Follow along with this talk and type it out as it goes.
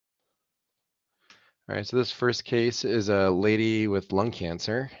All right, so this first case is a lady with lung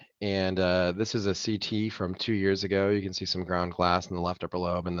cancer, and this is a CT from 2 years ago. You can see some ground glass in the left upper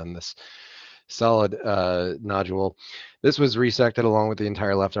lobe, and then this solid nodule. This was resected along with the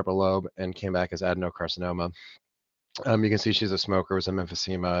entire left upper lobe and came back as adenocarcinoma. You can see she's a smoker with some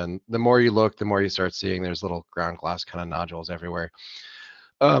emphysema, and the more you look, the more you start seeing there's little ground glass kind of nodules everywhere.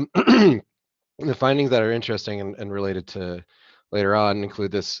 The findings that are interesting and related to later on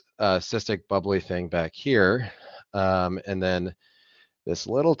include this cystic bubbly thing back here, and then this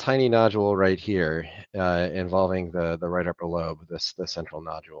little tiny nodule right here involving the right upper lobe, the central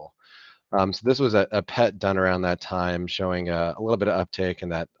nodule. So this was a PET done around that time showing a little bit of uptake in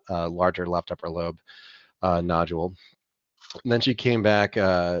that larger left upper lobe nodule. And then she came back,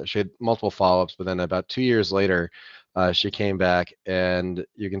 she had multiple follow-ups, but then about 2 years later, she came back, and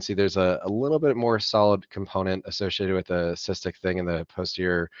you can see there's a little bit more solid component associated with the cystic thing in the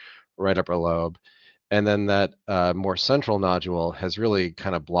posterior right upper lobe. And then that more central nodule has really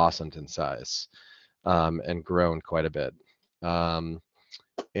kind of blossomed in size and grown quite a bit.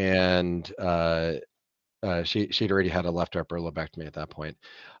 She'd already had a left upper lobectomy at that point.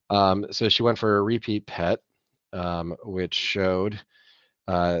 So she went for a repeat PET, which showed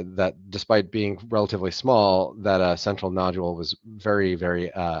that despite being relatively small, that central nodule was very, very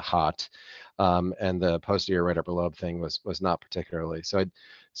hot, and the posterior right upper lobe thing was not particularly.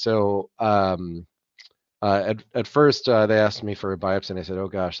 At first they asked me for a biopsy, and I said, "Oh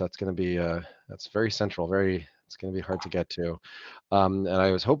gosh, that's going to be that's very central, it's going to be hard to get to." And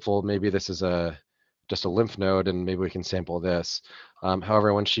I was hopeful maybe this is just a lymph node, and maybe we can sample this.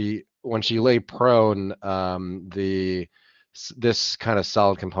 However, when she lay prone, this kind of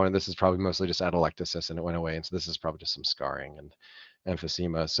solid component, this is probably mostly just atelectasis, and it went away. And so this is probably just some scarring and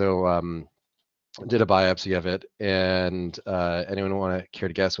emphysema. So did a biopsy of it, and anyone want to care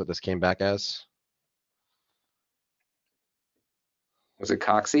to guess what this came back as? Was it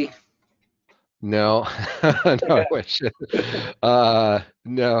Coxie? No, no, I wish. No.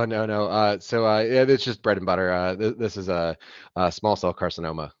 Yeah, it's just bread and butter. This is a small cell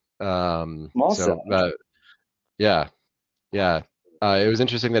carcinoma. Small cell. Yeah, yeah. It was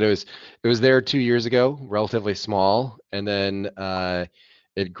interesting that it was there 2 years ago, relatively small, and then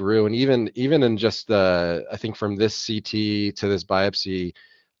it grew, and even in just I think from this CT to this biopsy,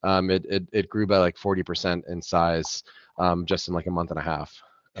 it grew by like 40% in size, just in like a month and a half.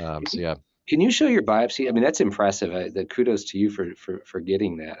 So yeah. Can you show your biopsy? I mean, that's impressive. The kudos to you for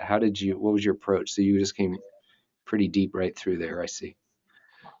getting that. What was your approach? So you just came pretty deep right through there, I see.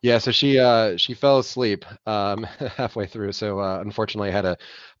 Yeah, so she fell asleep halfway through. So unfortunately, I had to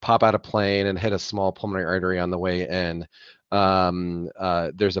pop out a plane and hit a small pulmonary artery on the way in.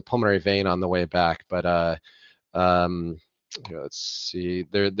 There's a pulmonary vein on the way back, but let's see.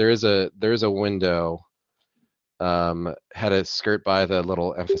 There's a window. Had to skirt by the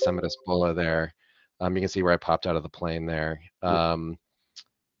little emphysematous bulla there. You can see where I popped out of the plane there. And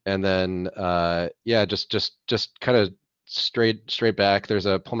then yeah, just kind of straight back. There's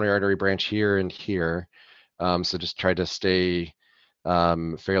a pulmonary artery branch here and here, so just tried to stay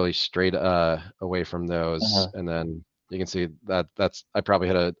fairly straight away from those. And then you can see that's I probably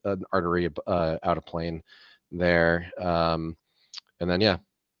had an artery out of plane there, and then yeah,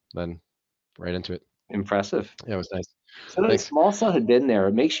 then right into it. Impressive. Yeah, it was nice. So that Thanks. small cell had been there.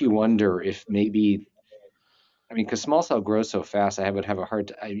 It makes you wonder if maybe, I mean, because small cell grows so fast, I would have a hard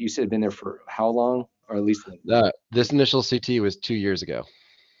time. You said it'd been there for how long? Or at least This initial CT was 2 years ago.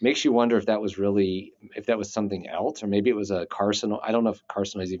 makes you wonder if that was really, if that was something else, or maybe it was a carcinoma. I don't know if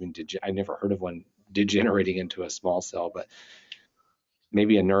carcinoma is even, I never heard of one degenerating into a small cell, but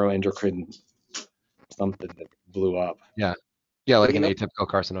maybe a neuroendocrine something that blew up. Yeah, yeah, Well, like an atypical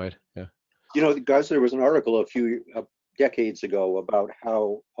carcinoid. Yeah. guys, there was an article a few decades ago about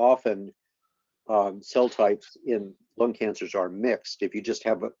how often cell types in lung cancers are mixed. If you just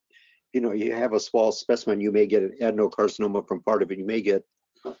have you have a small specimen, you may get an adenocarcinoma from part of it. You may get,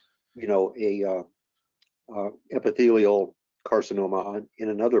 a epithelial carcinoma in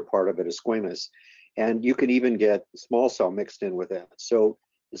another part of it, a squamous, and you can even get small cell mixed in with that. So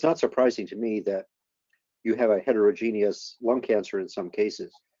it's not surprising to me that you have a heterogeneous lung cancer in some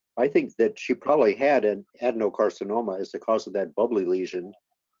cases. I think that she probably had an adenocarcinoma as the cause of that bubbly lesion,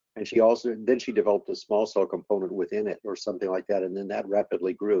 and she developed a small cell component within it or something like that, and then that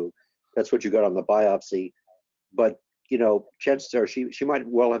rapidly grew. That's what you got on the biopsy. But chances are she might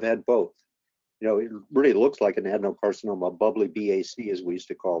well have had both. It really looks like an adenocarcinoma, bubbly BAC as we used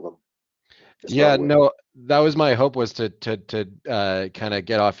to call them. Yeah, no, that was my hope, was to kind of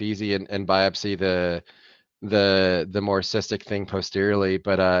get off easy and biopsy the more cystic thing posteriorly.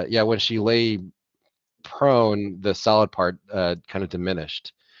 But yeah, when she lay prone, the solid part kind of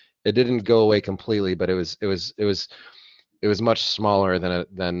diminished. It didn't go away completely, but it was much smaller than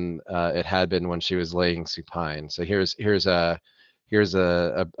it had been when she was laying supine. So here's the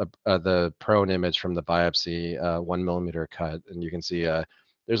prone image from the biopsy, 1 millimeter cut, and you can see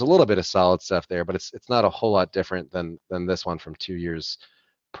there's a little bit of solid stuff there, but it's not a whole lot different than this one from 2 years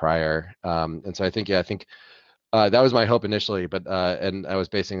prior. And so I think that was my hope initially, but and I was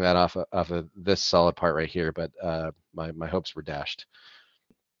basing that off of this solid part right here, but my hopes were dashed.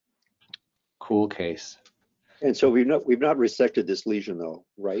 Cool case. And so we've not resected this lesion though,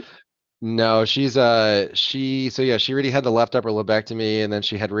 right? No, she already had the left upper lobectomy, and then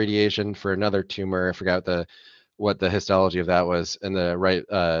she had radiation for another tumor. I forgot what the histology of that was, in the right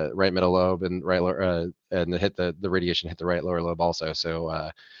middle lobe, and and the radiation hit the right lower lobe also. So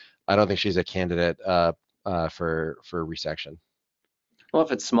I don't think she's a candidate for resection. Well,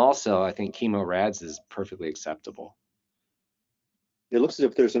 if it's small cell, I think chemo rads is perfectly acceptable. It looks as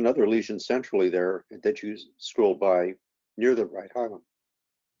if there's another lesion centrally there that you scroll by near the right highland.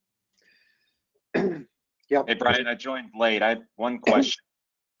 Yeah. Hey, Brian, I joined late. I had one question.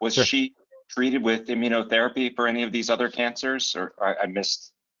 Was Sure. she treated with immunotherapy for any of these other cancers, or I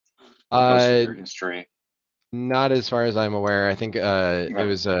missed most of your history? Not as far as I'm aware. I think it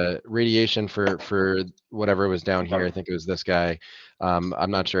was radiation for whatever was down here. I think it was this guy.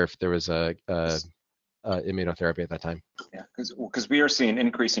 I'm not sure if there was a immunotherapy at that time. Yeah, because we are seeing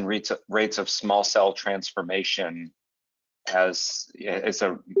increasing rates of small cell transformation as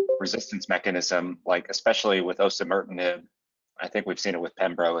a resistance mechanism, like especially with osimertinib. I think we've seen it with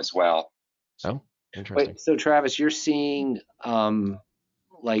Pembro as well. Oh, interesting. Wait, so Travis, you're seeing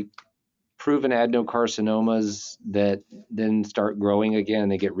like proven adenocarcinomas that then start growing again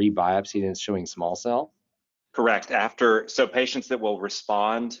and they get rebiopsied and it's showing small cell? Correct. So patients that will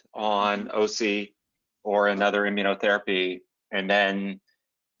respond on OC or another immunotherapy, and then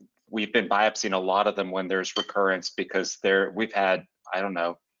we've been biopsying a lot of them when there's recurrence, because we've had, I don't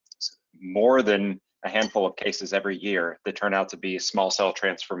know, more than a handful of cases every year that turn out to be small cell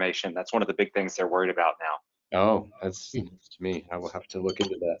transformation. That's one of the big things they're worried about now. Oh, that's to me. I will have to look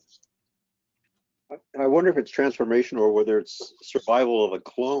into that. I wonder if it's transformation or whether it's survival of a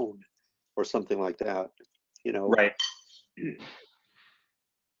clone or something like that. Right.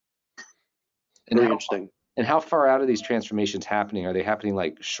 Very interesting. And how far out are these transformations happening? Are they happening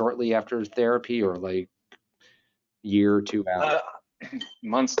like shortly after therapy, or like year or two out?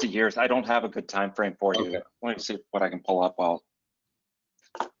 Months to years. I don't have a good time frame for you. Okay. Let me see what I can pull up while.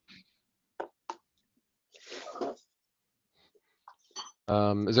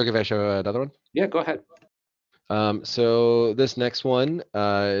 Is it okay if I show another one? Yeah, go ahead. So this next one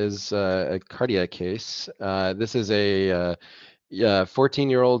is a cardiac case. This is a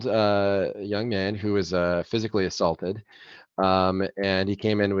 14-year-old young man who was physically assaulted, and he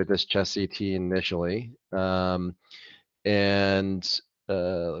came in with this chest CT initially. And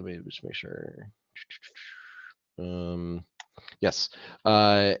let me just make sure. Yes.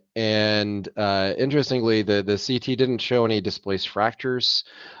 And interestingly, the CT didn't show any displaced fractures.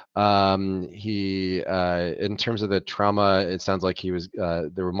 In terms of the trauma, it sounds like there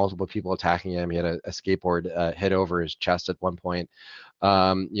were multiple people attacking him. He had a skateboard hit over his chest at one point.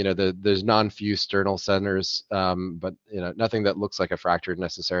 There's non-fused sternal centers, but nothing that looks like a fracture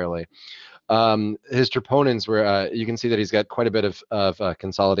necessarily. His troponins were, you can see that he's got quite a bit of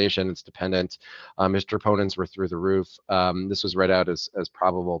consolidation. It's dependent. His troponins were through the roof. This was read out as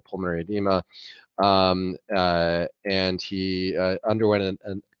probable pulmonary edema. And he underwent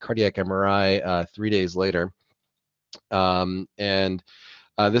a cardiac MRI 3 days later.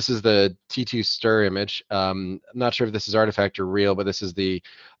 This is the T2 STR image. I'm not sure if this is artifact or real, but this is the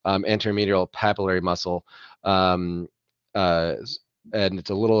anteromedial papillary muscle. And it's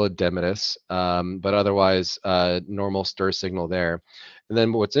a little edematous, but otherwise normal STR signal there. And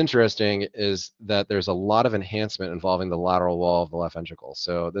then what's interesting is that there's a lot of enhancement involving the lateral wall of the left ventricle.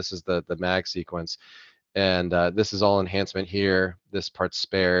 So this is the MAG sequence, and this is all enhancement here. This part's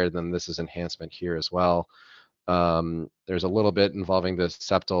spared, and then this is enhancement here as well. There's a little bit involving the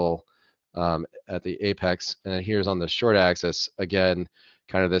septal at the apex, and here's on the short axis, again,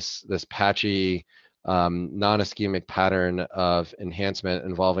 kind of this patchy, non-ischemic pattern of enhancement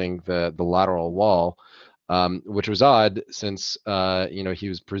involving the lateral wall, which was odd since he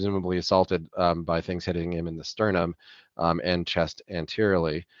was presumably assaulted by things hitting him in the sternum and chest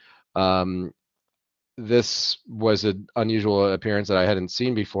anteriorly. This was an unusual appearance that I hadn't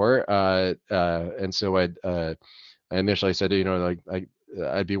seen before, and so I initially said,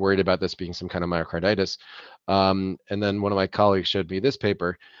 I'd be worried about this being some kind of myocarditis. And then one of my colleagues showed me this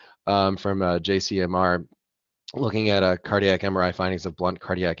paper. from JCMR, looking at a cardiac MRI findings of blunt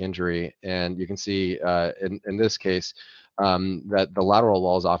cardiac injury, and you can see in this case that the lateral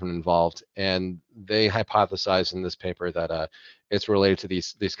wall is often involved, and they hypothesized in this paper that it's related to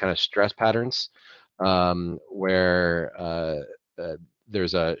these kind of stress patterns where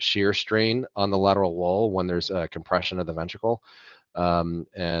there's a shear strain on the lateral wall when there's a compression of the ventricle, and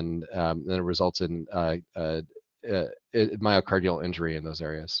then it results in myocardial injury in those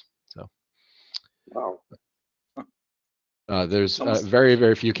areas. So. Wow. There's very,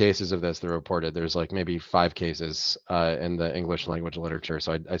 very few cases of this that are reported. There's like maybe 5 cases in the English language literature.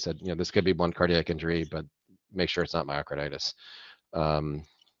 So I said, this could be blunt cardiac injury, but make sure it's not myocarditis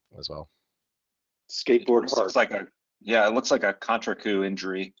as well. Skateboard It heart. looks like it looks like a contra coup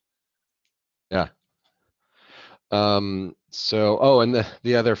injury. Yeah. And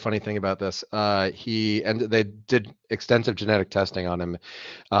the other funny thing about this, they did extensive genetic testing on him,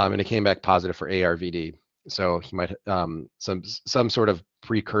 and it came back positive for ARVD. So he might some sort of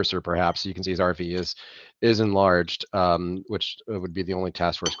precursor, perhaps. You can see his RV is enlarged, which would be the only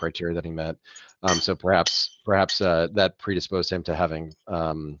task force criteria that he met. So perhaps that predisposed him to having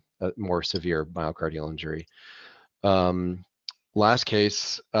a more severe myocardial injury. Last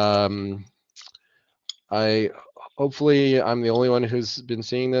case. Hopefully I'm the only one who's been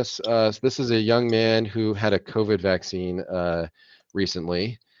seeing this. So this is a young man who had a COVID vaccine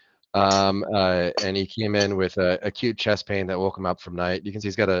recently. And he came in with acute chest pain that woke him up from night. You can see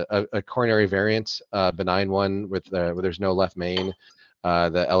he's got a coronary variant, benign one where there's no left main.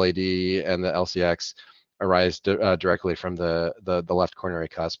 The LAD and the LCX arise directly from the left coronary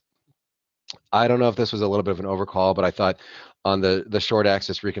cusp. I don't know if this was a little bit of an overcall, but I thought on the short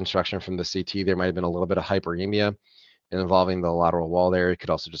axis reconstruction from the CT, there might have been a little bit of hyperemia involving the lateral wall there. It could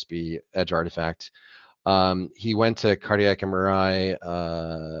also just be edge artifact. He went to cardiac MRI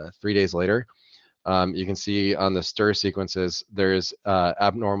 3 days later. You can see on the STR sequences, there's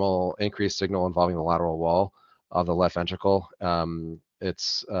abnormal increased signal involving the lateral wall of the left ventricle.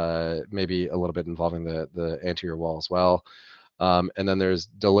 It's maybe a little bit involving the anterior wall as well. And then there's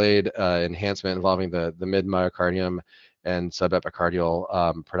delayed enhancement involving the mid myocardium and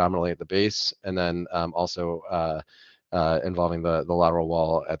subepicardial, predominantly at the base, and then also involving the lateral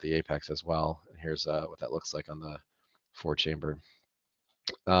wall at the apex as well. And here's what that looks like on the 4-chamber.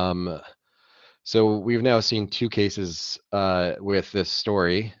 So we've now seen 2 cases with this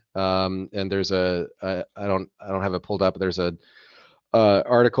story, and there's I don't have it pulled up, but there's a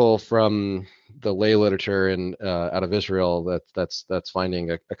article from the lay literature and out of Israel that's finding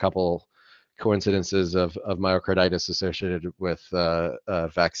a couple coincidences of myocarditis associated with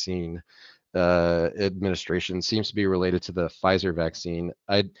vaccine administration. Seems to be related to the Pfizer vaccine.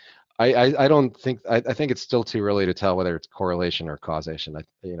 I think it's still too early to tell whether it's correlation or causation.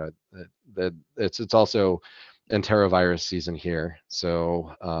 It's also enterovirus season here.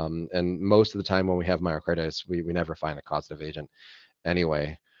 So and most of the time when we have myocarditis, we never find a causative agent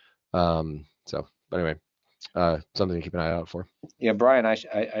anyway. But anyway, something to keep an eye out for. Yeah, Brian,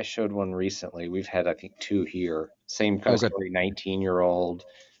 I showed one recently. We've had, I think, 2 here. Same kind of story, 19-year-old,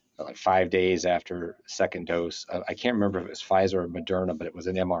 like 5 days after second dose. I can't remember if it was Pfizer or Moderna, but it was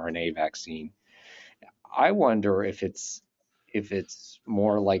an mRNA vaccine. I wonder if it's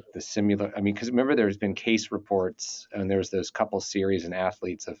more like the similar. I mean, because remember, there's been case reports, and there's those couple series in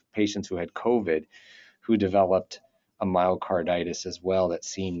athletes of patients who had COVID who developed a myocarditis as well that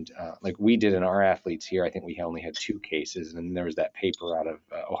seemed like we did in our athletes here. I think we only had 2 cases, and then there was that paper out of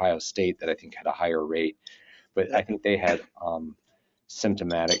Ohio State that I think had a higher rate, but I think they had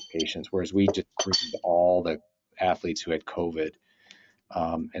symptomatic patients, whereas we just treated all the athletes who had COVID.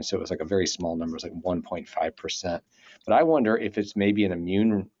 And so it was like a very small number, it was like 1.5%. But I wonder if it's maybe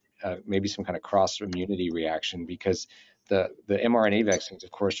an maybe some kind of cross immunity reaction, because the mRNA vaccines,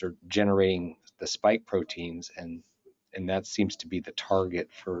 of course, are generating the spike proteins, and that seems to be the target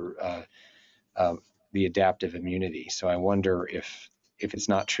for the adaptive immunity. So I wonder if it's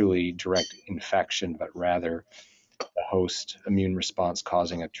not truly direct infection, but rather the host immune response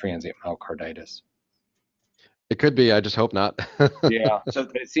causing a transient myocarditis. It could be. I just hope not. Yeah. So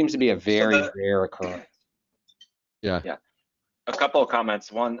it seems to be a very rare occurrence. Yeah. A couple of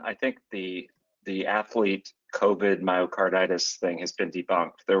comments. One, I think the athlete COVID myocarditis thing has been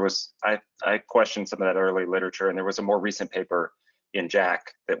debunked. There was I questioned some of that early literature, and there was a more recent paper in JACC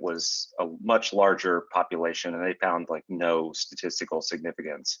that was a much larger population, and they found like no statistical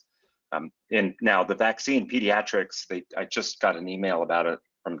significance. And now the vaccine pediatrics, I just got an email about it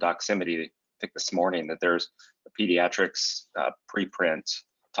from Doximity, I think this morning, that there's a pediatrics preprint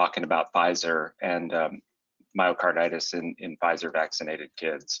talking about Pfizer and myocarditis in Pfizer vaccinated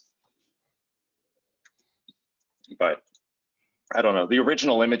kids. but I don't know. The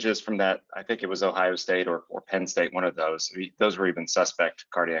original images from that, I think it was Ohio State or Penn State, one of those. Those were even suspect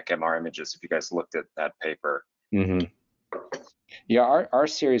cardiac MR images if you guys looked at that paper. Mm-hmm. Yeah, our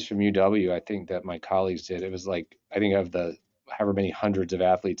series from UW, I think that my colleagues did, it was like, I think of the however many hundreds of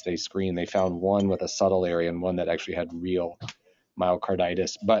athletes they screened, they found one with a subtle area and one that actually had real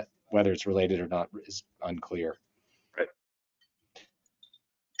myocarditis, but whether it's related or not is unclear. Right.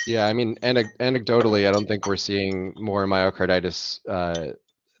 Yeah, I mean, anecdotally, I don't think we're seeing more myocarditis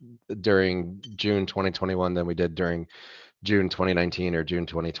during June 2021 than we did during June 2019 or June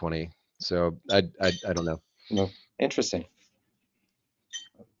 2020. So I don't know. No, interesting.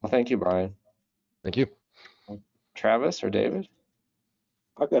 Well, thank you, Brian. Thank you. Travis or David?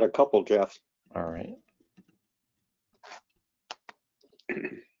 I've got a couple, Jeff. All right.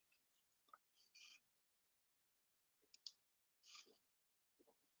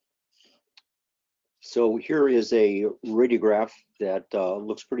 So here is a radiograph that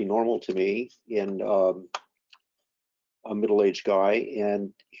looks pretty normal to me in a middle-aged guy,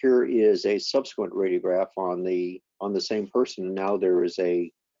 and here is a subsequent radiograph on the same person. Now there is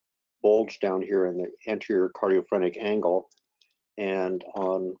a bulge down here in the anterior cardiophrenic angle, and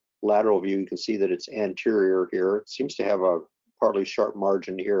on lateral view you can see that it's anterior here. It seems to have a partly sharp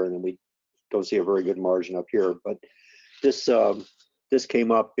margin here, and then we don't see a very good margin up here. But this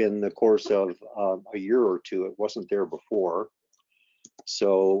came up in the course of a year or two. It wasn't there before.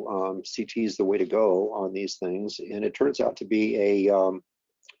 So CT is the way to go on these things. And it turns out to be a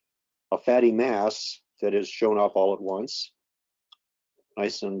fatty mass that is shown up all at once,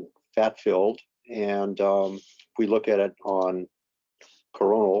 nice and fat-filled. And if we look at it on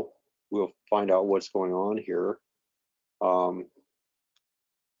coronal, we'll find out what's going on here.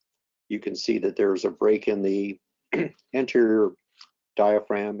 You can see that there's a break in the anterior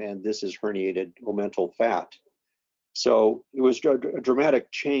diaphragm, and this is herniated omental fat. So it was a dramatic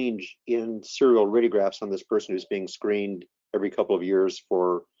change in serial radiographs on this person who's being screened every couple of years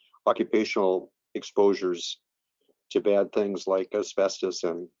for occupational exposures to bad things like asbestos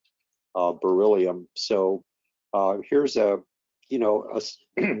and beryllium. So here's a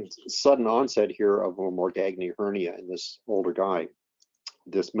sudden onset here of a Morgagni hernia in this older guy,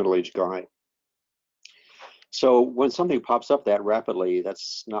 this middle-aged guy. So when something pops up that rapidly,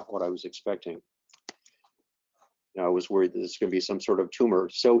 that's not what I was expecting. I was worried that this is going to be some sort of tumor.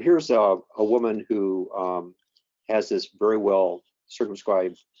 So here's a woman who has this very well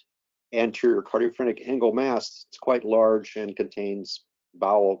circumscribed anterior cardiophrenic angle mass. It's quite large and contains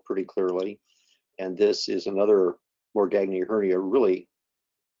bowel pretty clearly. And this is another Morgagni hernia, really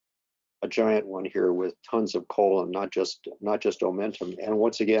a giant one here with tons of colon, not just omentum. And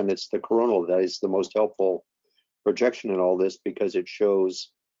once again, it's the coronal that is the most helpful projection in all this, because it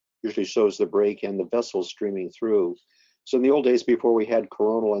usually shows the break and the vessels streaming through. So in the old days, before we had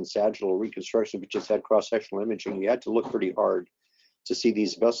coronal and sagittal reconstruction, we just had cross-sectional imaging, you had to look pretty hard to see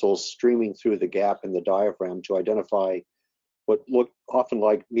these vessels streaming through the gap in the diaphragm to identify what looked often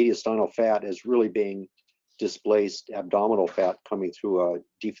like mediastinal fat as really being displaced abdominal fat coming through a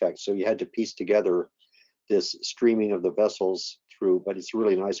defect. So you had to piece together this streaming of the vessels through, but it's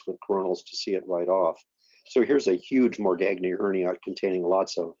really nice with coronals to see it right off. So here's a huge Morgagni hernia containing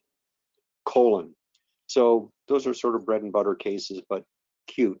lots of colon. So those are sort of bread and butter cases, but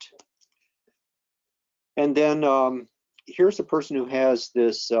cute. And then here's a person who has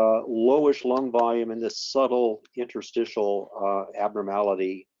this lowish lung volume and this subtle interstitial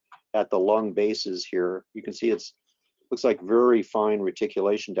abnormality at the lung bases here. You can see it's looks like very fine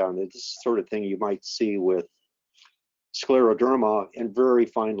reticulation down there. This is the sort of thing you might see with scleroderma, and very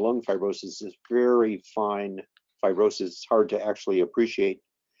fine lung fibrosis is very fine fibrosis. It's hard to actually appreciate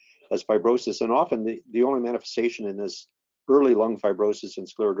as fibrosis. And often the only manifestation in this early lung fibrosis and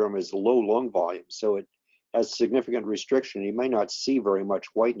scleroderma is low lung volume. So it has significant restriction. You may not see very much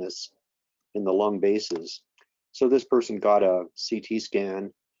whiteness in the lung bases. So this person got a CT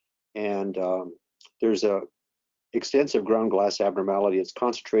scan, and there's a extensive ground glass abnormality. It's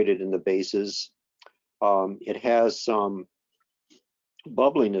concentrated in the bases. It has some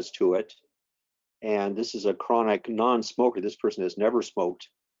bubbliness to it, and this is a chronic non-smoker. This person has never smoked,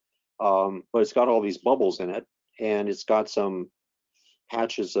 but it's got all these bubbles in it, and it's got some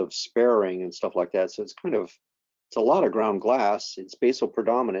patches of sparing and stuff like that. So it's a lot of ground glass. It's basal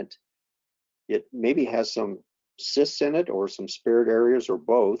predominant. It maybe has some cysts in it or some spared areas or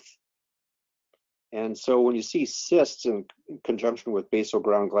both. And so when you see cysts in conjunction with basal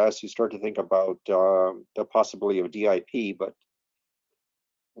ground glass, you start to think about the possibility of DIP, but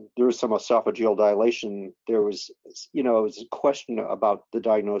there was some esophageal dilation. There was, it was a question about the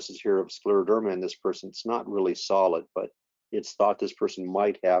diagnosis here of scleroderma in this person. It's not really solid, but it's thought this person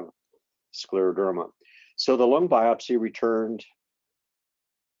might have scleroderma. So the lung biopsy returned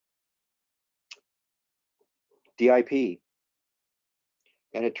DIP.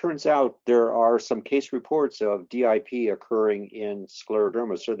 And it turns out there are some case reports of DIP occurring in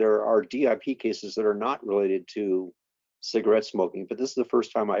scleroderma. So there are DIP cases that are not related to cigarette smoking, but this is the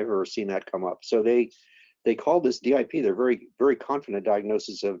first time I've ever seen that come up. So they call this DIP. They're very, very confident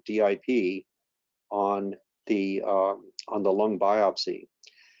diagnosis of DIP on the lung biopsy.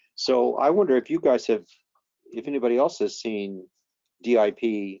 So I wonder if you guys have, if anybody else has seen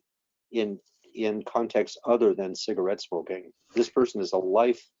DIP in context other than cigarette smoking. This person is a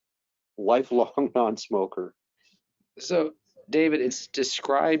lifelong non-smoker. So, David, it's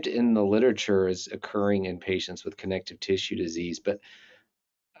described in the literature as occurring in patients with connective tissue disease, but,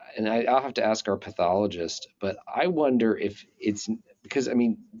 and I'll have to ask our pathologist, but I wonder if it's, because I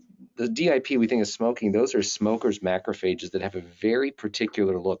mean, the DIP we think of smoking, those are smokers' macrophages that have a very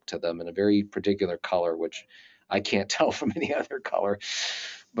particular look to them and a very particular color, which I can't tell from any other color.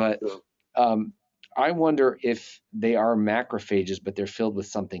 But I wonder if they are macrophages, but they're filled with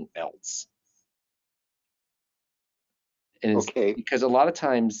something else. And it's because a lot of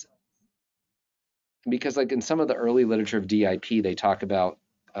times, because like in some of the early literature of DIP, they talk about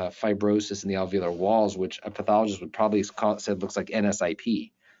fibrosis in the alveolar walls, which a pathologist would probably said looks like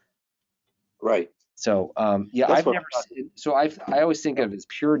NSIP. Right. So yeah, I've never seen, so I always think of it as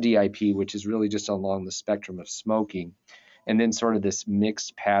pure DIP, which is really just along the spectrum of smoking. And then sort of this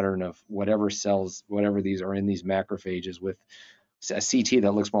mixed pattern of whatever cells, whatever these are in these macrophages with a CT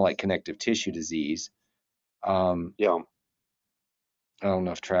that looks more like connective tissue disease. Yeah. I don't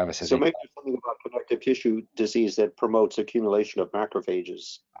know if Travis has. So maybe something about connective tissue disease that promotes accumulation of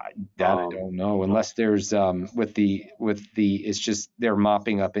macrophages. I don't know, unless there's with the it's just they're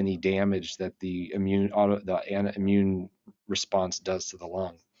mopping up any damage that the immune response does to the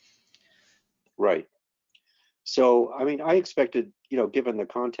lung. Right. So, I mean, I expected, given the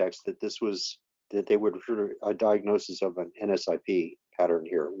context that that they would refer a diagnosis of an NSIP pattern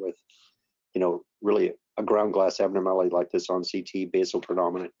here with, really a ground glass abnormality like this on CT, basal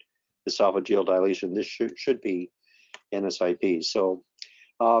predominant esophageal dilation. This should be NSIP. So,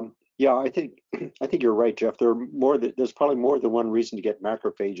 yeah, I think you're right, Jeff. There's probably more than one reason to get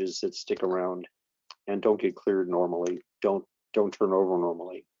macrophages that stick around and don't get cleared normally, don't turn over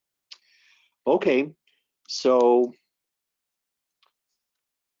normally. Okay. So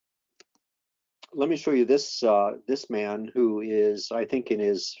let me show you this this man who is, I think, in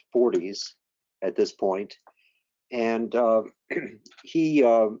his 40s at this point, and he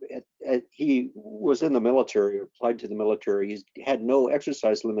was in the military, applied to the military. He had no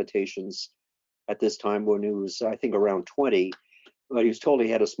exercise limitations at this time when he was, I think, around 20. But he was told he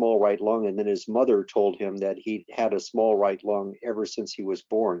had a small right lung, and then his mother told him that he had a small right lung ever since he was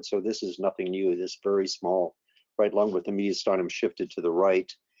born. So this is nothing new, this very small right lung with the mediastinum shifted to the right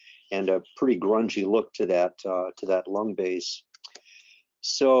and a pretty grungy look to that lung base.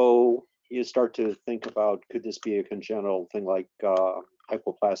 So you start to think about, could this be a congenital thing like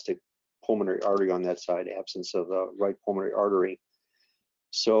hypoplastic pulmonary artery on that side, absence of the right pulmonary artery.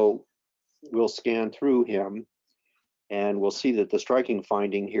 So we'll scan through him, and we'll see that the striking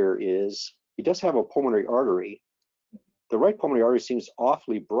finding here is he does have a pulmonary artery. The right pulmonary artery seems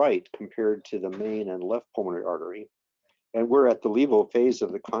awfully bright compared to the main and left pulmonary artery. And we're at the levo phase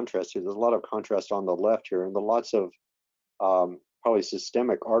of the contrast here. There's a lot of contrast on the left here, and lots of probably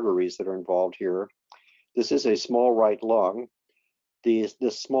systemic arteries that are involved here. This is a small right lung. This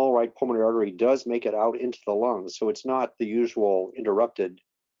small right pulmonary artery does make it out into the lungs, so it's not the usual interrupted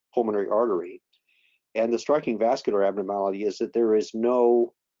pulmonary artery. And the striking vascular abnormality is that there is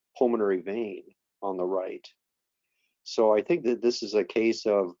no pulmonary vein on the right. So I think that this is a case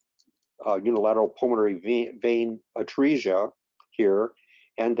of unilateral pulmonary vein atresia here,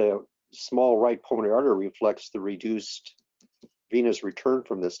 and the small right pulmonary artery reflects the reduced venous return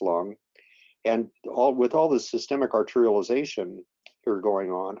from this lung. And with all this systemic arterialization here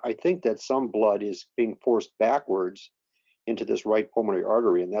going on, I think that some blood is being forced backwards into this right pulmonary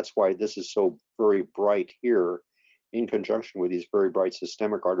artery, and that's why this is so very bright here in conjunction with these very bright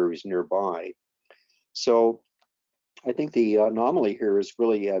systemic arteries nearby. So I think the anomaly here is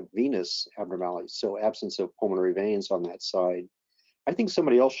really a venous abnormality, so absence of pulmonary veins on that side. I think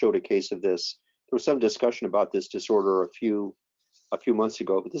somebody else showed a case of this. There was some discussion about this disorder a few months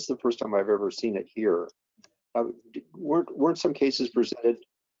ago, but this is the first time I've ever seen it here. Weren't some cases presented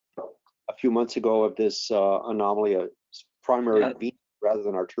a few months ago of this anomaly, a primary rather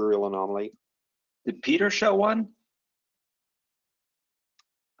than arterial anomaly. Did Peter show one?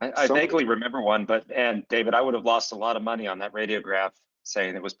 I vaguely remember one, and David, I would have lost a lot of money on that radiograph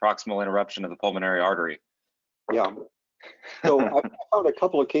saying it was proximal interruption of the pulmonary artery. Yeah. So I found a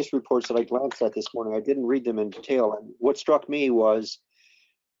couple of case reports that I glanced at this morning. I didn't read them in detail. And what struck me was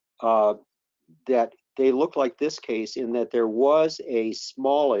that they looked like this case in that there was a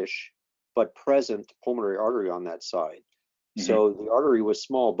smallish but present pulmonary artery on that side. Mm-hmm. So the artery was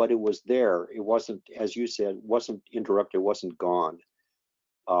small, but it was there. It wasn't, as you said, wasn't interrupted, wasn't gone.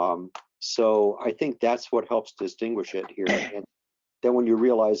 So I think that's what helps distinguish it here. And then when you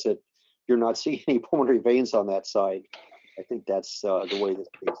realize that you're not seeing any pulmonary veins on that side, I think that's the way this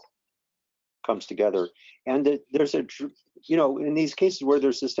case comes together. And there's in these cases where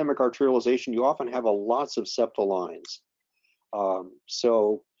there's systemic arterialization, you often have lots of septal lines.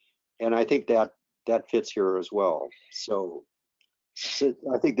 And I think that fits here as well. So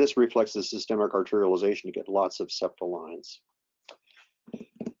I think this reflects the systemic arterialization. You get lots of septal lines.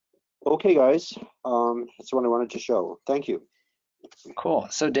 Okay, guys, that's what I wanted to show. Thank you. Cool.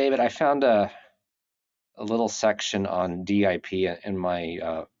 So, David, I found a little section on DIP in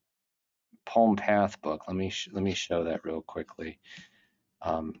my Pulm Path book. Let me show that real quickly.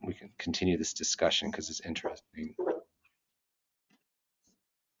 We can continue this discussion because it's interesting.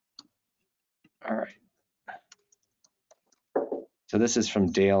 All right. So this is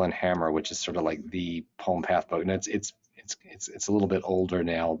from Dale and Hammer, which is sort of like the Pulm Path book, and it's a little bit older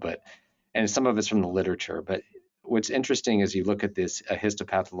now, and some of it's from the literature. But what's interesting is you look at this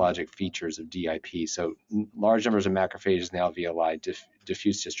histopathologic features of DIP. So large numbers of macrophages in the alveoli,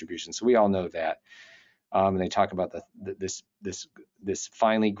 diffuse distribution. So we all know that. And they talk about this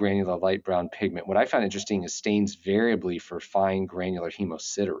finely granular light brown pigment. What I found interesting is stains variably for fine granular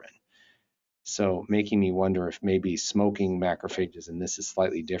hemosiderin. So making me wonder if maybe smoking macrophages and this is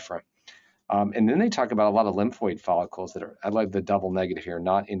slightly different. And then they talk about a lot of lymphoid follicles that are, I like the double negative here,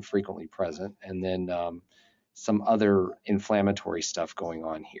 not infrequently present, and then some other inflammatory stuff going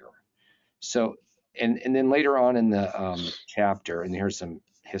on here. So, and then later on in the chapter, and here's some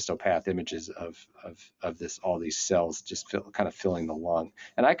histopath images of all these cells just kind of filling the lung.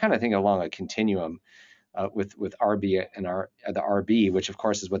 And I kind of think along a continuum with RB and the RB, which of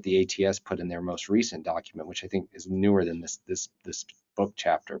course is what the ATS put in their most recent document, which I think is newer than this book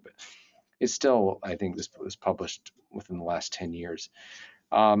chapter, but it's still, I think this was published within the last 10 years.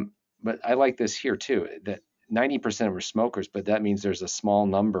 But I like this here too, that 90% were smokers, but that means there's a small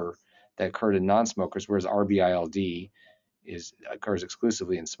number that occurred in non-smokers, whereas RBILD occurs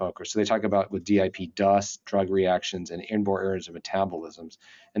exclusively in smokers. So they talk about with DIP dust, drug reactions, and inborn errors of metabolisms,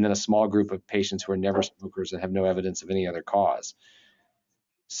 and then a small group of patients who are never smokers and have no evidence of any other cause.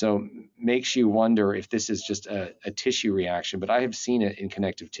 So makes you wonder if this is just a tissue reaction, but I have seen it in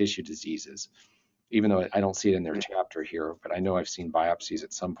connective tissue diseases, even though I don't see it in their chapter here, but I know I've seen biopsies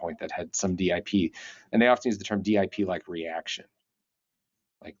at some point that had some DIP, and they often use the term DIP-like reaction,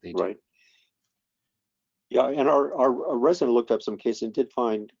 like they do. Right. Yeah, and our resident looked up some cases and did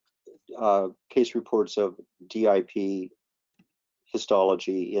find case reports of DIP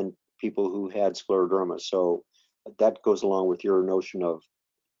histology in people who had scleroderma. So that goes along with your notion of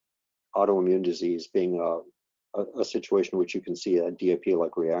autoimmune disease being a situation which you can see a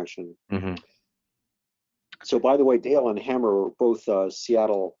DIP-like reaction. Mm-hmm. So, by the way, Dale and Hammer were both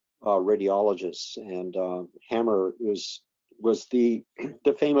Seattle radiologists, and Hammer was the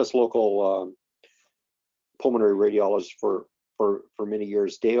famous local pulmonary radiologist for many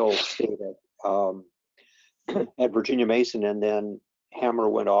years. Dale stayed at Virginia Mason, and then Hammer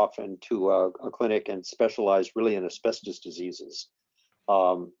went off into a clinic and specialized really in asbestos diseases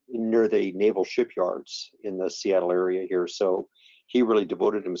near the naval shipyards in the Seattle area here. So he really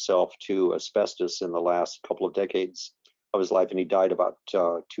devoted himself to asbestos in the last couple of decades of his life, and he died about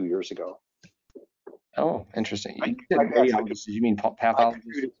 2 years ago. Oh, interesting. You mean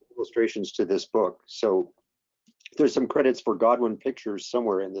pathologist? Illustrations to this book. So there's some credits for Godwin Pictures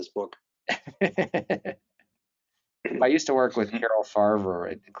somewhere in this book. I used to work with Carol Farver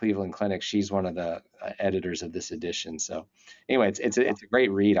at Cleveland Clinic. She's one of the editors of this edition. So anyway, it's a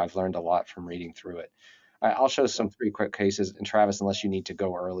great read. I've learned a lot from reading through it. I'll show some 3 quick cases. And Travis, unless you need to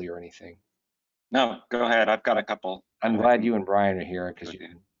go early or anything. No, go ahead. I've got a couple. I'm glad you and Brian are here because you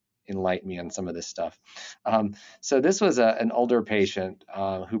can enlighten me on some of this stuff. So this was an older patient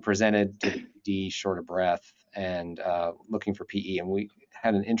who presented to the D short of breath and looking for PE. And we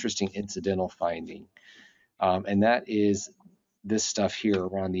had an interesting incidental finding. And that is this stuff here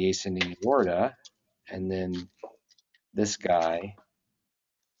around the ascending aorta, and then this guy,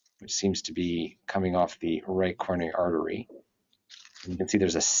 which seems to be coming off the right coronary artery. You can see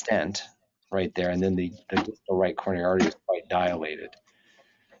there's a stent right there, and then the distal right coronary artery is quite dilated.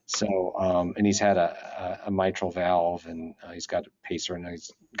 So, and he's had a mitral valve, and he's got a pacer, and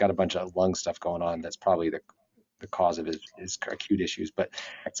he's got a bunch of lung stuff going on. That's probably the cause of his acute issues. But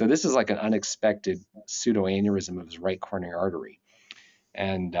so this is like an unexpected pseudoaneurysm of his right coronary artery,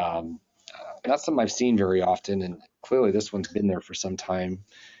 and not something I've seen very often. And clearly, this one's been there for some time.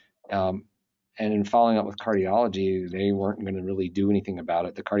 And in following up with cardiology, they weren't going to really do anything about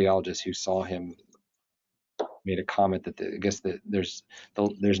it. The cardiologist who saw him made a comment that I guess that there's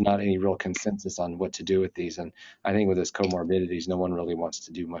not any real consensus on what to do with these. And I think with his comorbidities, no one really wants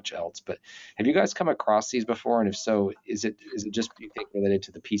to do much else. But have you guys come across these before? And if so, is it just, you think, related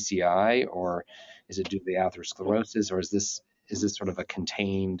to the PCI, or is it due to the atherosclerosis, or is this sort of a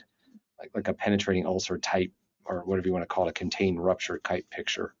contained, like a penetrating ulcer type, or whatever you want to call it, a contained rupture type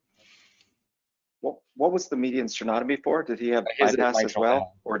picture? What was the median sternotomy for? Did he have His bypass as well, valve.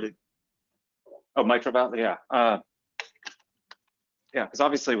 or did? Oh, mitral valve. Yeah. Yeah, because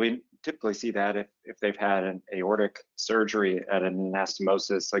obviously we typically see that if they've had an aortic surgery at an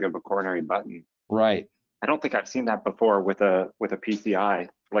anastomosis, like of a coronary button. Right. I don't think I've seen that before with a PCI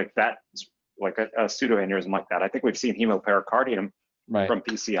like that, like a pseudoaneurysm like that. I think we've seen hemopericardium from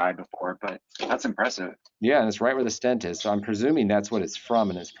PCI before, but that's impressive. Yeah, and it's right where the stent is. So I'm presuming that's what it's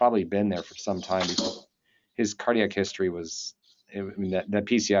from, and it's probably been there for some time, because his cardiac history was, I mean, that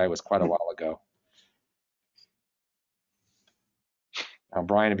PCI was quite a while ago.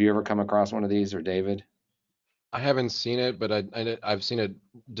 Brian, have you ever come across one of these, or David? I haven't seen it, but I've seen it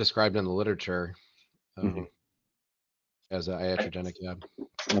described in the literature as an iatrogenic. Yeah.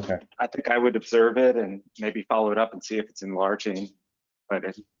 Okay. I think I would observe it and maybe follow it up and see if it's enlarging.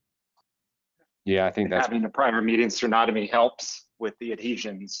 But yeah, I think that's having a prior median sternotomy helps with the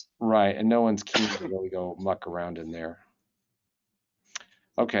adhesions. Right, and no one's keen to really go muck around in there.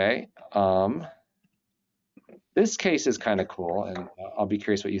 Okay. This case is kind of cool, and I'll be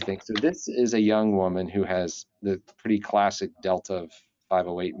curious what you think. So this is a young woman who has the pretty classic delta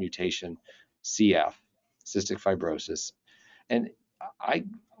 508 mutation, CF, cystic fibrosis. And I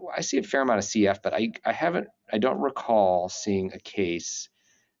see a fair amount of CF, but I don't recall seeing a case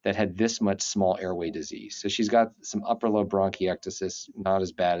that had this much small airway disease. So she's got some upper lobe bronchiectasis, not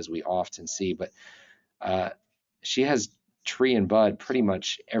as bad as we often see, but she has tree and bud pretty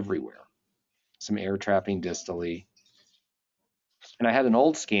much everywhere. Some air trapping distally. And I had an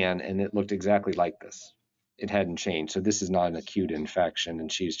old scan, and it looked exactly like this. It hadn't changed. So this is not an acute infection,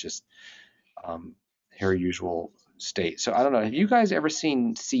 and she's just her usual state. So I don't know. Have you guys ever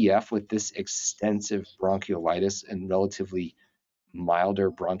seen CF with this extensive bronchiolitis and relatively milder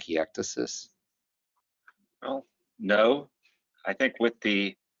bronchiectasis? Well, no. I think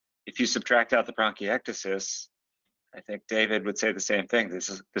if you subtract out the bronchiectasis, I think David would say the same thing.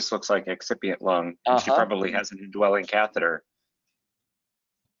 This looks like excipient lung. And she probably has an indwelling catheter.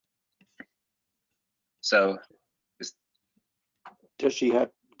 So, does she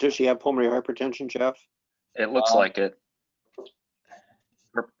have pulmonary hypertension, Jeff? It looks like it.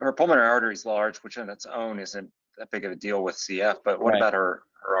 Her pulmonary artery is large, which on its own isn't that big of a deal with CF. But what about her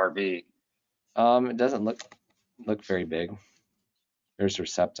RV? It doesn't look very big. There's her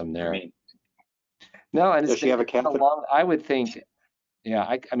septum there. No, and does she have a catheter? I would think,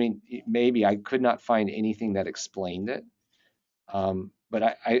 yeah. I mean, maybe I could not find anything that explained it.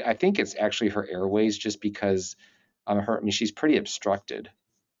 But I think it's actually her airways, just because she's pretty obstructed.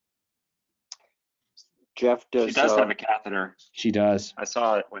 Jeff, she does have a catheter. She does. I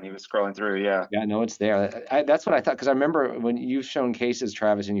saw it when he was scrolling through. Yeah. Yeah, no, it's there. That's what I thought, because I remember when you've shown cases,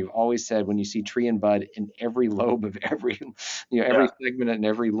 Travis, and you've always said when you see tree and bud in every lobe of every segment and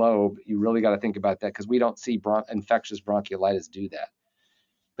every lobe, you really got to think about that, because we don't see infectious bronchiolitis do that.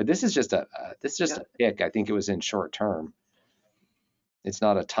 But this is just a pick. I think it was in short term. It's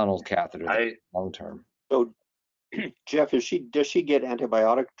not a tunnel catheter long term. So, Jeff, does she get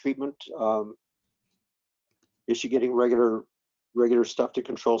antibiotic treatment? Is she getting regular stuff to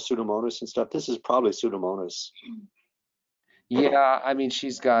control Pseudomonas and stuff? This is probably Pseudomonas. Yeah, I mean,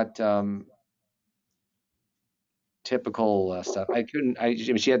 she's got typical stuff.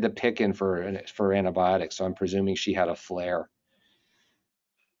 She had the pick in for antibiotics, so I'm presuming she had a flare.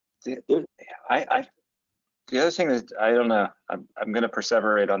 The other thing is, I don't know. I'm going to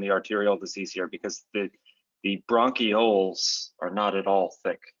perseverate on the arterial disease here, because the bronchioles are not at all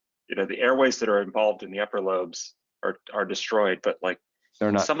thick. The airways that are involved in the upper lobes are destroyed, but like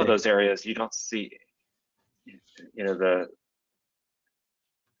they're not some thick. of those areas you don't see. There's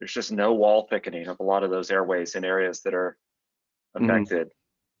just no wall thickening of a lot of those airways in areas that are affected.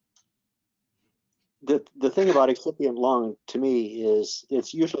 the thing about excipient lung to me is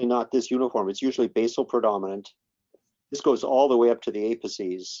it's usually not this uniform. It's usually basal predominant. This goes all the way up to the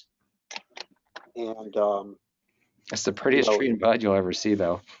apices, and It's the prettiest tree in bud you'll ever see,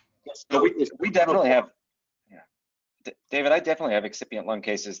 though. So we definitely have, yeah. David, I definitely have excipient lung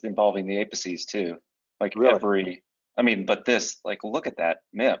cases involving the apices too. Like really? I mean, but this, like, look at that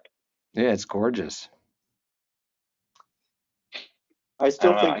MIP. Yeah, it's gorgeous. I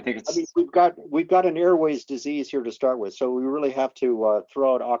still I think, think I mean, we've got an airways disease here to start with, so we really have to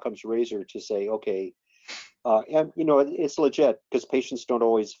throw out Occam's razor to say, okay, and you know, it's legit because patients don't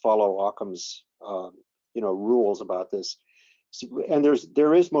always follow Occam's rules about this. So, and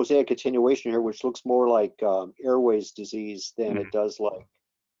there is mosaic attenuation here, which looks more like airways disease than it does like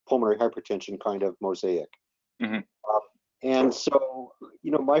pulmonary hypertension kind of mosaic. And so, you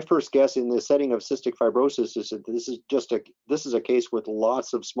know, my first guess in the setting of cystic fibrosis is that this is a case with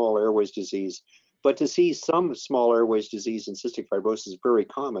lots of small airways disease. But to see some small airways disease in cystic fibrosis is very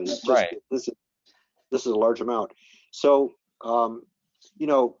common. It's just, right. This is a large amount. So, you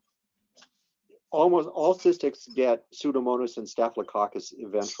know, almost all cystics get Pseudomonas and Staphylococcus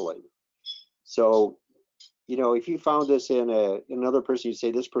eventually. So, you know, if you found this in another person, you'd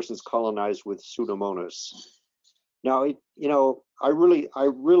say this person's colonized with Pseudomonas. Now, you know, I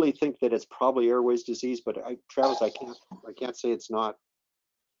really think that it's probably airways disease, but Travis, I can't say it's not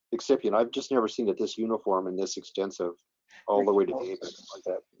excipient. I've just never seen it this uniform and this extensive, all the way to the apex like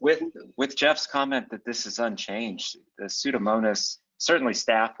that. With Jeff's comment that this is unchanged, the Pseudomonas, certainly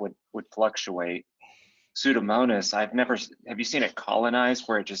staph would fluctuate. Pseudomonas, have you seen it colonized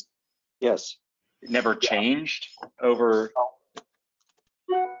where it just yes, never changed over?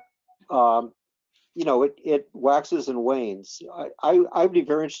 You know, it waxes and wanes. I'd be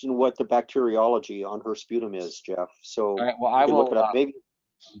very interested in what the bacteriology on her sputum is, Jeff. So all right, well, I will look it up. Maybe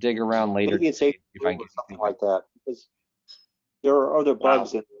dig around later. Maybe it's if I can get something like that. Because there are other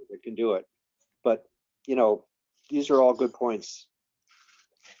bugs in there that can do it. But you know, these are all good points.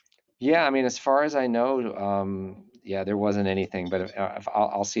 Yeah, I mean, as far as I know, yeah, there wasn't anything, but if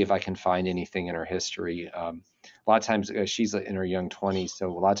I'll see if I can find anything in her history. A lot of times she's in her young 20s, so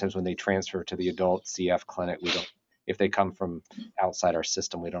a lot of times when they transfer to the adult CF clinic, we don't, if they come from outside our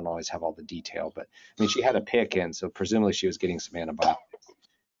system, we don't always have all the detail. But I mean, she had a PIC in, so presumably she was getting some antibiotics.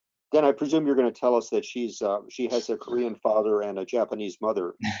 Then I presume you're going to tell us that she has a Korean father and a Japanese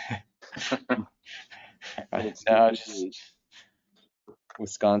mother. No,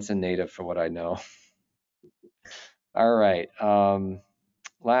 Wisconsin native for what I know. All right.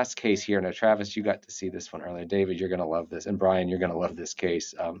 Last case here. Now, Travis, you got to see this one earlier. David, you're going to love this. And Brian, you're going to love this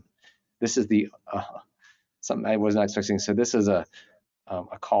case. This is something I was not expecting. So this is a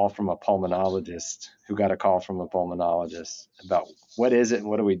call from a pulmonologist who got a call from a pulmonologist about what is it and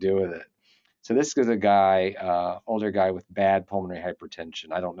what do we do with it. So this is a guy, older guy with bad pulmonary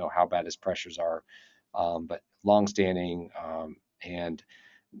hypertension. I don't know how bad his pressures are, but longstanding. And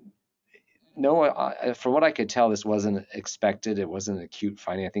no, from what I could tell, this wasn't expected. It wasn't an acute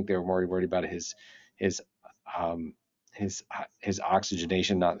finding. I think they were more worried about his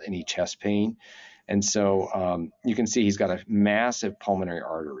oxygenation, not any chest pain. And so you can see he's got a massive pulmonary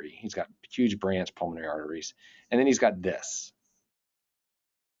artery. He's got huge branch pulmonary arteries. And then he's got this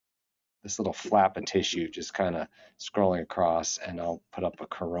little flap of tissue just kind of scrolling across, and I'll put up a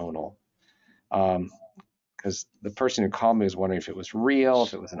coronal. Because the person who called me was wondering if it was real,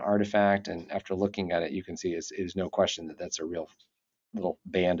 if it was an artifact, and after looking at it, you can see it is no question that that's a real little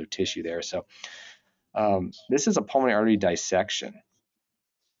band of tissue there. So this is a pulmonary artery dissection,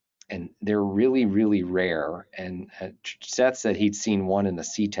 and they're really, really rare. And Seth said he'd seen one in the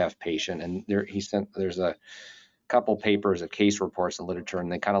CTEPH patient, and there's a couple papers of case reports and literature,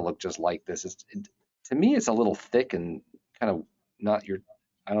 and they kind of look just like this. To me, it's a little thick and kind of not your.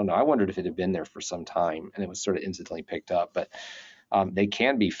 I don't know. I wondered if it had been there for some time and it was sort of instantly picked up, but they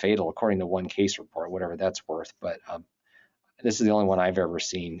can be fatal according to one case report, whatever that's worth. But this is the only one I've ever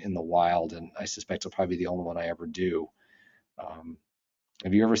seen in the wild, and I suspect it'll probably be the only one I ever do.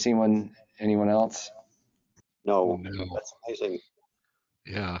 Have you ever seen one? Anyone else? No. That's amazing.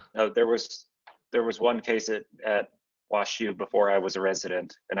 Yeah. No, there was one case at WashU before I was a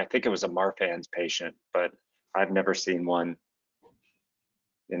resident, and I think it was a Marfan's patient, but I've never seen one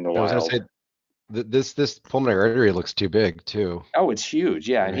in the wild. I was gonna say this pulmonary artery looks too big too. Oh, it's huge,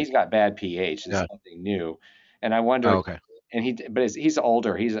 yeah, right. And he's got bad pH. It's nothing new, and I wonder. Oh, okay. And he's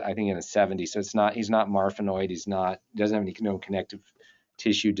older. He's I think in his 70s, so he's not marfanoid. Doesn't have any connective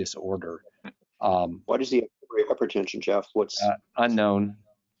tissue disorder. What is the hypertension, Jeff? What's unknown,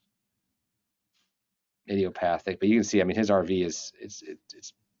 idiopathic? But you can see, I mean, his RV is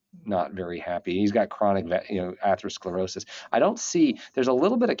not very happy. He's got chronic, atherosclerosis. I don't see, there's a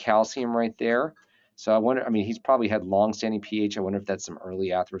little bit of calcium right there. So I wonder, I mean, he's probably had long-standing pH. I wonder if that's some early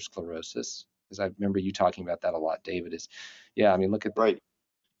atherosclerosis, because I remember you talking about that a lot, David. Yeah, I mean, look at Right.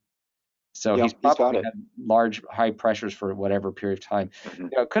 So Yep, he's he's got probably it. had large, high pressures for whatever period of time. Mhm.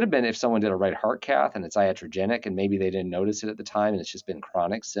 It could have been if someone did a right heart cath and it's iatrogenic and maybe they didn't notice it at the time and it's just been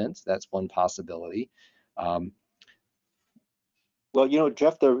chronic since. That's one possibility. Well,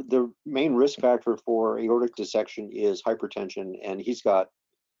 Jeff, the main risk factor for aortic dissection is hypertension, and he's got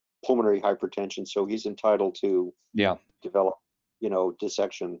pulmonary hypertension, so he's entitled to Yeah. develop,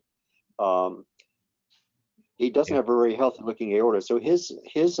 dissection. He doesn't have a very healthy looking aorta, so his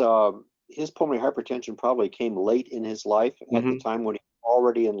pulmonary hypertension probably came late in his life at the time when he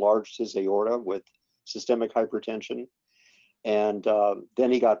already enlarged his aorta with systemic hypertension, and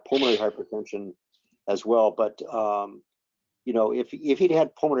then he got pulmonary hypertension as well. But if he'd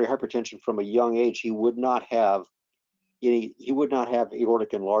had pulmonary hypertension from a young age, he would not have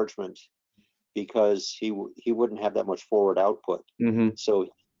aortic enlargement because he wouldn't have that much forward output. So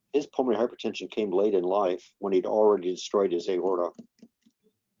his pulmonary hypertension came late in life when he'd already destroyed his aorta.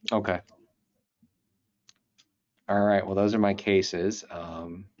 Okay. All right. Well, those are my cases.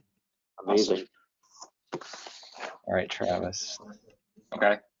 Amazing. All right, Travis.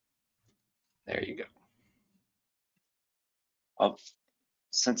 Okay. There you go.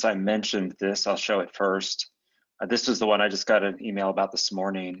 Since I mentioned this, I'll show it first. This is the one I just got an email about this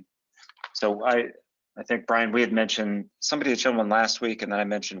morning. So I think, Brian, we had mentioned, somebody had shown one last week, and then I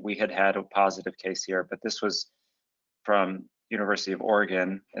mentioned we had a positive case here, but this was from University of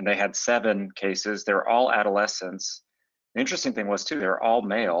Oregon, and they had 7 cases. They're all adolescents. The interesting thing was, too, they're all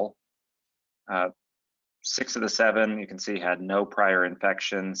male. 6 of the 7, you can see, had no prior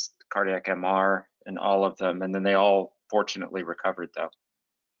infections, cardiac MR, and all of them, and then they all fortunately recovered, though.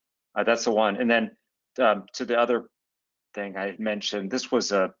 That's the one. And then to the other thing I had mentioned, this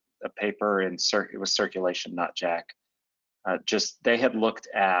was a paper in it was Circulation, not JACC. Just they had looked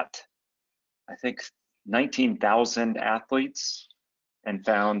at, I think, 19,000 athletes and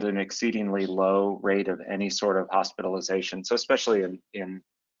found an exceedingly low rate of any sort of hospitalization. So especially in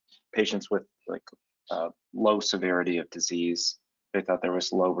patients with like low severity of disease, they thought there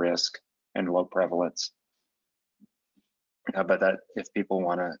was low risk and low prevalence. But that if people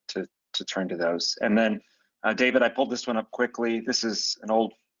want to turn to those. And then David, I pulled this one up quickly. This is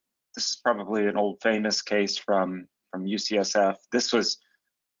probably an old famous case from UCSF. This was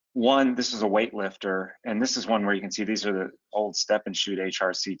a weightlifter, and this is one where you can see these are the old step and shoot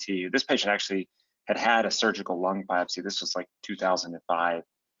HRCT. This patient actually had a surgical lung biopsy. This was like 2005,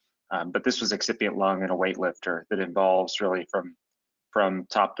 but this was excipient lung in a weightlifter that involves really from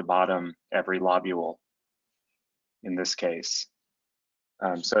top to bottom every lobule in this case.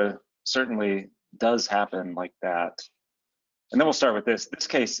 So certainly does happen like that. And then we'll start with this. This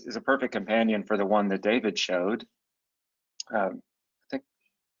case is a perfect companion for the one that David showed. I think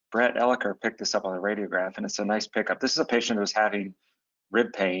Brett Elliker picked this up on the radiograph, and it's a nice pickup. This is a patient who was having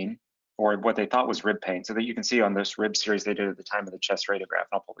rib pain, or what they thought was rib pain. So that you can see on this rib series they did at the time of the chest radiograph,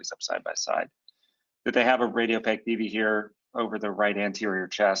 and I'll pull these up side by side, that they have a radiopaque BV here over the right anterior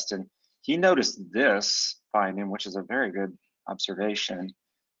chest. And he noticed this finding, which is a very good observation,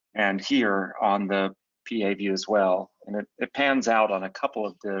 and here on the PA view as well. And it pans out on a couple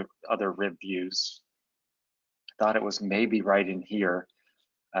of the other rib views. Thought it was maybe right in here,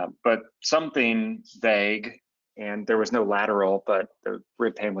 but something vague, and there was no lateral, but the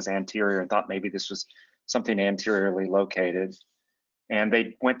rib pain was anterior, and thought maybe this was something anteriorly located. And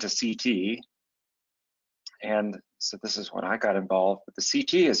they went to CT, and so this is when I got involved. But the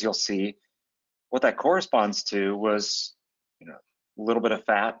CT, as you'll see, what that corresponds to was, a little bit of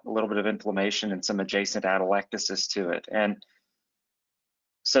fat, a little bit of inflammation, and some adjacent atelectasis to it. And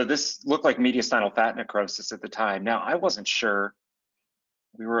so this looked like mediastinal fat necrosis at the time. Now, I wasn't sure.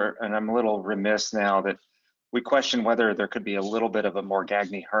 And I'm a little remiss now that we questioned whether there could be a little bit of a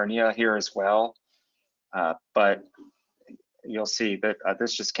Morgagni hernia here as well. But you'll see that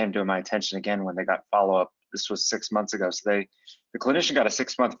this just came to my attention again when they got follow-up. This was 6 months ago. So the clinician got a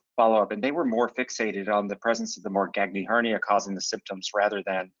 6-month follow-up, and they were more fixated on the presence of the Morgagni hernia causing the symptoms rather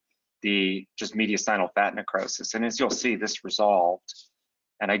than the just mediastinal fat necrosis. And as you'll see, this resolved.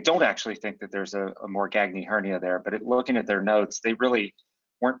 And I don't actually think that there's a Morgagni hernia there, but looking at their notes, they really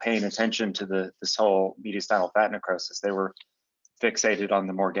weren't paying attention to this whole mediastinal fat necrosis. They were fixated on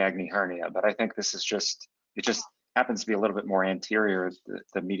the Morgagni hernia. But I think this is it just happens to be a little bit more anterior,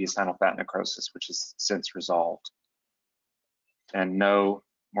 the mediastinal fat necrosis, which is since resolved. And no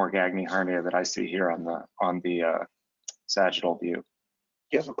Morgagni hernia that I see here on the sagittal view.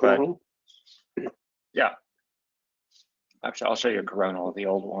 You have a But coronal? yeah, actually, I'll show you a coronal of the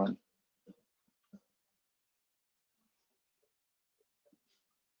old one.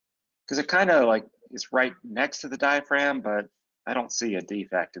 Because it kind of like is right next to the diaphragm, but I don't see a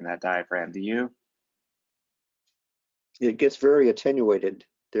defect in that diaphragm. Do you? It gets very attenuated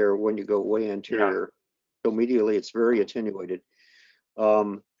there when you go way anterior. So medially, it's very attenuated.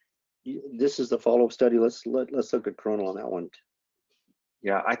 This is the follow-up study. Let's look at coronal on that one.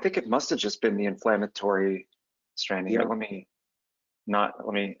 Yeah, I think it must have just been the inflammatory straining. Yeah. Let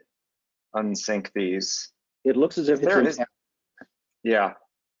me unsync these. It looks as if it's There it is. intact. Yeah,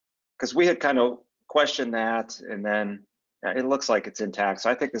 because we had kind of questioned that, and then yeah, it looks like it's intact. So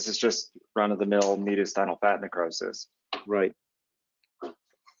I think this is just run-of-the-mill mediastinal fat necrosis. Right.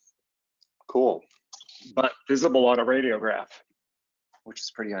 Cool. But visible on a radiograph, which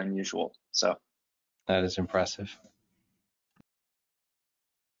is pretty unusual. So That is impressive.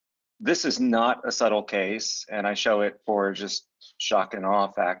 this is not a subtle case, and I show it for just shock and awe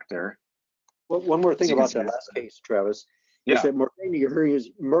factor. Well, one more thing So you can about see that this. last case, Travis, is Yeah, that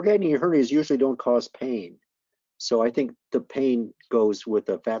Morgagni hernias usually don't cause pain. So I think the pain goes with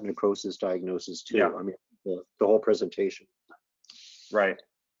the fat necrosis diagnosis too. Yeah. I mean, the whole presentation. right.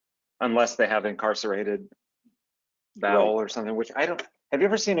 Unless they have incarcerated bowel or something, which I don't. Have you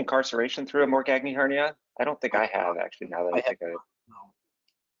ever seen incarceration through a Morgagni hernia? I don't think I have actually. Now that I think of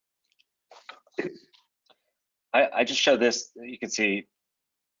it, I just show this. You can see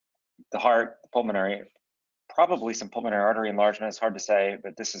the heart, the pulmonary, probably some pulmonary artery enlargement. It's hard to say,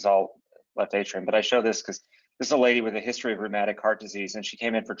 but this is all left atrium. But I show this because this is a lady with a history of rheumatic heart disease, and she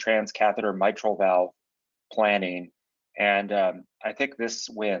came in for transcatheter mitral valve planning. And I think this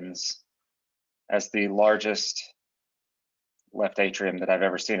wins as the largest left atrium that I've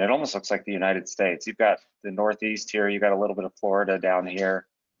ever seen. It almost looks like the United States. You've got the Northeast here, you've got a little bit of Florida down here.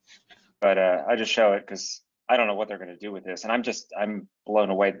 But I just show it because I don't know what they're going to do with this. And I'm blown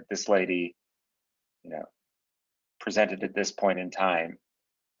away that this lady, presented at this point in time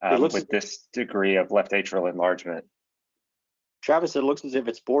with this degree of left atrial enlargement. Travis, it looks as if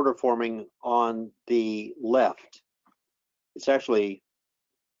it's border forming on the left. It's actually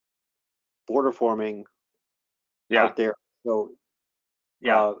border forming out there. So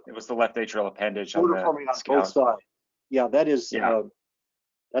yeah, it was the left atrial appendage on border the forming on scale. both sides. Yeah, that is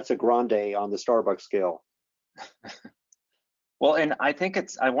that's a grande on the Starbucks scale. Well, and I think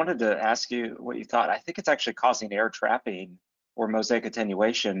I wanted to ask you what you thought. I think it's actually causing air trapping or mosaic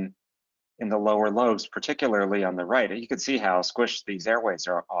attenuation in the lower lobes, particularly on the right. You can see how squished these airways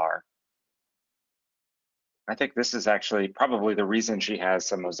are. I think this is actually probably the reason she has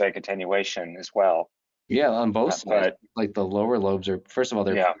some mosaic attenuation as well. Yeah, on both sides. But like the lower lobes are, first of all,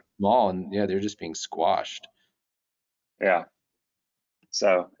 they're small, and they're just being squashed. Yeah.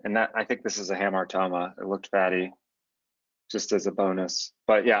 So, and that, I think this is a hamartoma. It looked fatty, just as a bonus.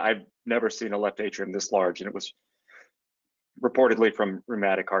 But yeah, I've never seen a left atrium this large, and it was reportedly from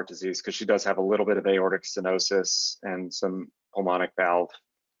rheumatic heart disease, because she does have a little bit of aortic stenosis and some pulmonic valve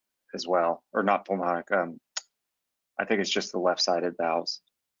as well, or not pulmonic. I think it's just the left-sided valves.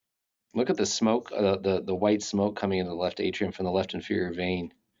 Look at the smoke, the white smoke coming into the left atrium from the left inferior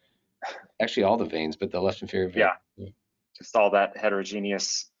vein. Actually, all the veins, but the left inferior vein. Yeah, just all that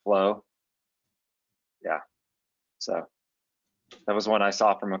heterogeneous flow. Yeah, so that was one I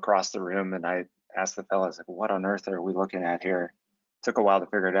saw from across the room, and I asked the fellow, I was like, what on earth are we looking at here? Took a while to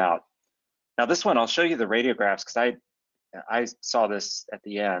figure it out. Now this one, I'll show you the radiographs, because I saw this at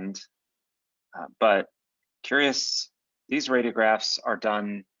the end, but curious, these radiographs are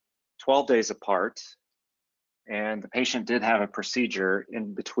done 12 days apart, and the patient did have a procedure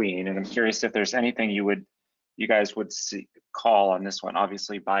in between, and I'm curious if there's anything you guys would call on this one.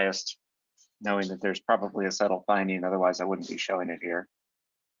 Obviously biased, knowing that there's probably a subtle finding, otherwise I wouldn't be showing it here.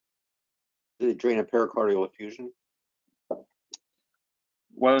 Did they drain a pericardial effusion?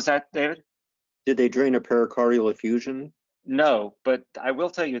 What was that, David? Did they drain a pericardial effusion? No, but I will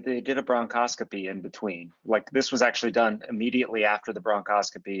tell you they did a bronchoscopy in between. Like this was actually done immediately after the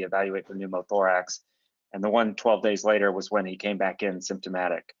bronchoscopy, evaluate for pneumothorax, and the one 12 days later was when he came back in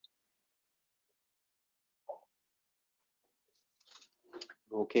symptomatic.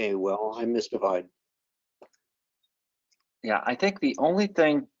 Okay, well, I'm mystified. Yeah, I think the only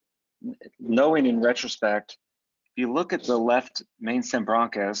thing, knowing in retrospect, if you look at the left main stem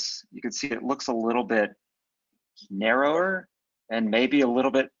bronchus, you can see it looks a little bit narrower and maybe a little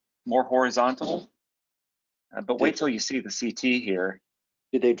bit more horizontal. But wait till you see the CT here.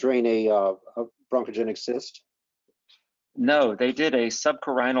 Did they drain a bronchogenic cyst? No, they did a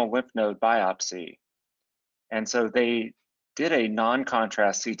subcarinal lymph node biopsy. And so they did a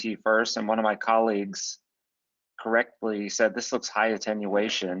non-contrast CT first, and one of my colleagues correctly said this looks high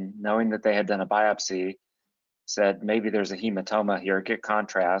attenuation, knowing that they had done a biopsy, said maybe there's a hematoma here, get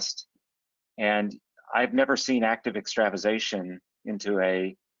contrast. And I've never seen active extravasation into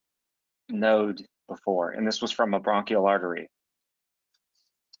a node before, and this was from a bronchial artery.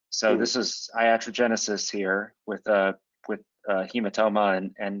 So this is iatrogenesis here with a hematoma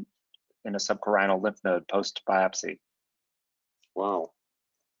and in a subcarinal lymph node post biopsy. Wow.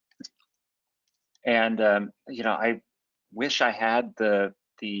 And you know, I wish I had the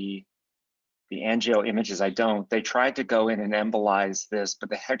angio images. I don't. They tried to go in and embolize this, but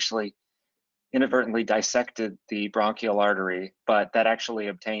they actually inadvertently dissected the bronchial artery, but that actually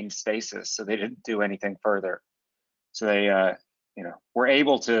obtained stasis, so they didn't do anything further. So they, you know, were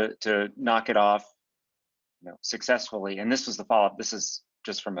able to knock it off, you know, successfully. And this was the follow-up. This is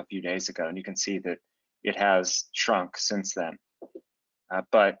just from a few days ago, and you can see that it has shrunk since then.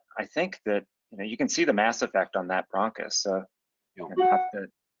 But I think that, you know, you can see the mass effect on that bronchus. So you know, not that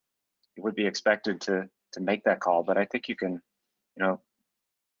it would be expected to make that call, but I think you can, you know,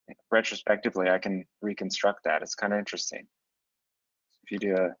 retrospectively, I can reconstruct that. It's kind of interesting. If you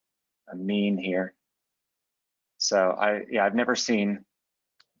do a mean here. So I've never seen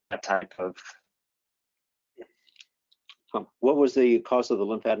that type of. What was the cause of the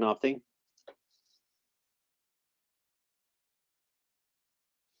lymphadenopathy?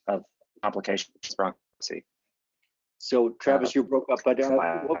 Of complications, bronchi. So Travis, you broke up, but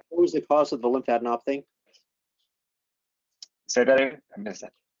what was the cause of the lymphadenopathy? Say that again? I missed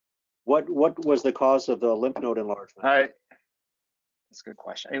that. What was the cause of the lymph node enlargement? That's a good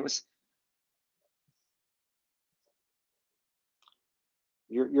question. It was.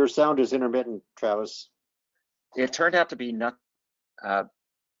 Your sound is intermittent, Travis. It turned out to be not.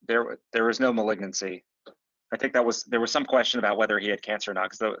 There was no malignancy. I think there was some question about whether he had cancer or not,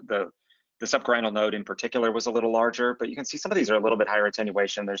 because the subcarinal node in particular was a little larger, but you can see some of these are a little bit higher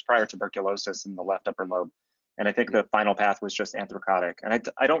attenuation. There's prior tuberculosis in the left upper lobe. And I think the final path was just anthracotic. And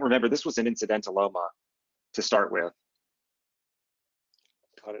I don't remember, this was an incidentaloma to start with.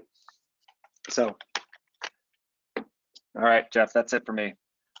 Got it. So, all right, Jeff, that's it for me.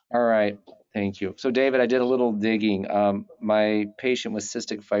 All right, thank you. So David, I did a little digging. My patient with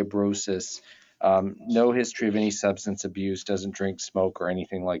cystic fibrosis, no history of any substance abuse, doesn't drink, smoke, or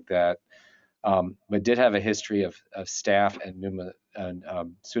anything like that, but did have a history of staph and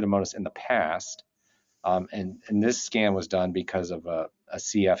pseudomonas in the past. And this scan was done because of a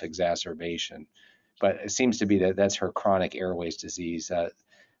CF exacerbation, but it seems to be that that's her chronic airways disease.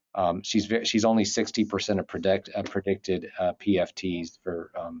 She's only 60% of predicted PFTs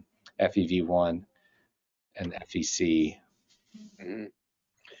for FEV1 and FVC. Mm-hmm.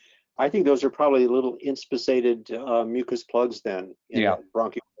 I think those are probably little inspissated mucus plugs then in the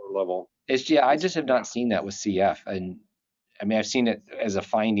bronchial level. I just have not seen that with CF, and I mean, I've seen it as a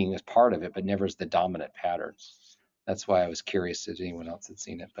finding as part of it, but never as the dominant pattern. That's why I was curious if anyone else had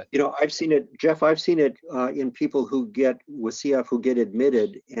seen it. But you know, I've seen it, Jeff. I've seen it in people who get with CF who get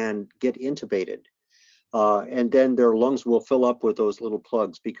admitted and get intubated, and then their lungs will fill up with those little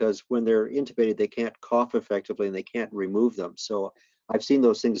plugs because when they're intubated, they can't cough effectively and they can't remove them. So I've seen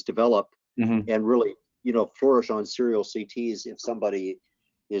those things develop and really, you know, flourish on serial CTs if somebody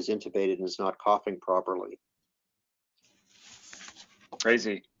is intubated and is not coughing properly.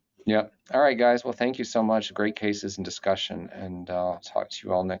 Crazy. Yeah. All right, guys. Well, thank you so much. Great cases and discussion, and I'll talk to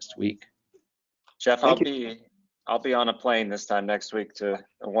you all next week. Jeff, I'll be on a plane this time next week to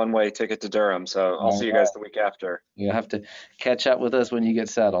a one-way ticket to Durham, so I'll see you guys the week after. You'll have to catch up with us when you get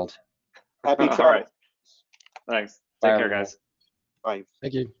settled. Happy All right. Thanks. Take care, guys. Bye.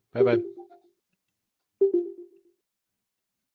 Thank you. Bye-bye.